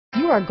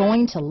are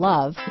going to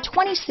love the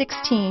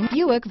 2016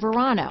 Buick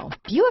Verano.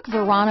 Buick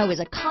Verano is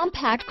a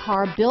compact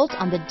car built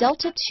on the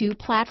Delta II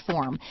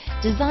platform,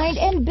 designed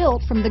and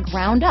built from the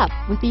ground up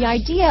with the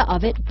idea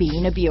of it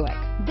being a Buick.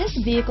 This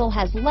vehicle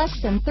has less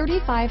than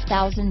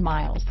 35,000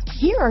 miles.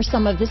 Here are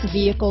some of this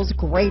vehicle's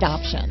great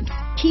options: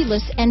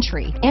 keyless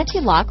entry,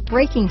 anti-lock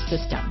braking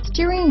system,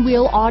 steering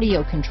wheel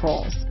audio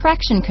controls,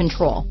 traction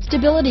control,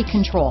 stability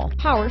control,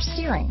 power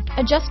steering,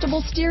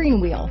 adjustable steering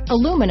wheel,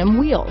 aluminum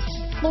wheels,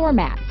 floor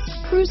mats,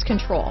 cruise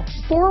control,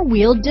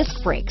 four-wheel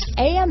disc brakes,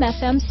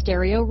 AM/FM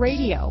stereo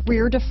radio,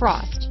 rear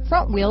defrost,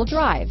 front-wheel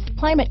drive,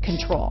 climate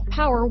control,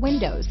 power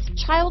windows,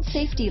 child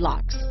safety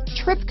locks,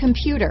 trip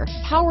computer,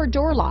 power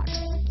door locks.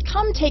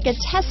 Come take a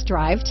test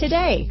drive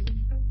today.